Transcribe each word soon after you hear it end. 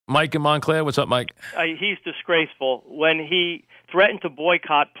Mike in Montclair. What's up, Mike? He's disgraceful. When he threatened to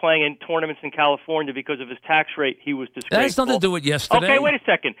boycott playing in tournaments in California because of his tax rate, he was disgraceful. That has nothing to do with yesterday. Okay, wait a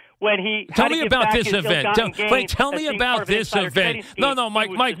second. When he tell me about this event. Tell me about this event. No,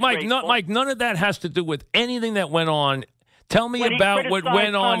 Mike. None of that has to do with anything that went on. Tell me about what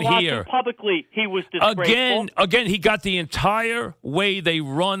went on here. Publicly, he was disgraceful. Again, he got the entire way they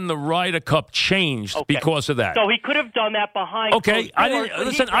run the Ryder Cup changed because of that. So he could have done that behind. Okay, I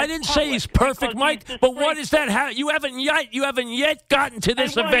didn't say he's perfect, Mike. But what is that? You haven't yet gotten to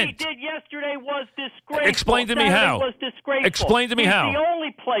this event. What he did yesterday was disgraceful. Explain to me how. Was disgraceful. Explain to me how. He's the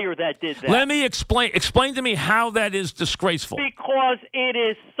only player that did that. Let me explain. Explain to me how that is disgraceful. Because it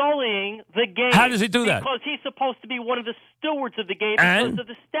is sullying the game. How does he do that? Because he's supposed to be one of the stewards of the game because of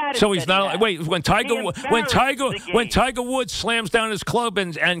the status. So he's not. Wait, when Tiger Woods slams down his club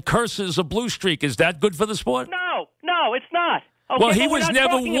and curses a blue streak, is that good for the sport? No, it's not. Okay, well, he was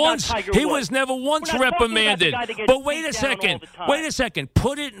never once reprimanded. But wait a second.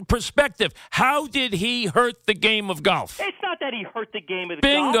 Put it in perspective. How did he hurt the game of golf? It's not that he hurt the game of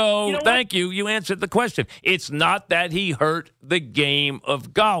golf. Bingo. Thank you. You answered the question. It's not that he hurt the game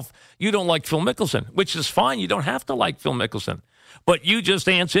of golf. You don't like Phil Mickelson, which is fine. You don't have to like Phil Mickelson. But you just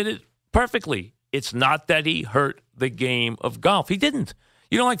answered it perfectly. It's not that he hurt the game of golf. He didn't.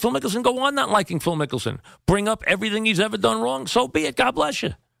 You don't like Phil Mickelson? Go on not liking Phil Mickelson. Bring up everything he's ever done wrong. So be it. God bless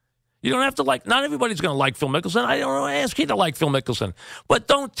you. You don't have to like, not everybody's going to like Phil Mickelson. I don't ask you to like Phil Mickelson. But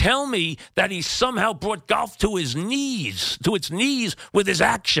don't tell me that he somehow brought golf to its knees with his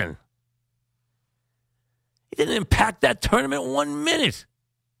action. He didn't impact that tournament 1 minute.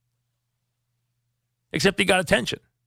 Except he got attention.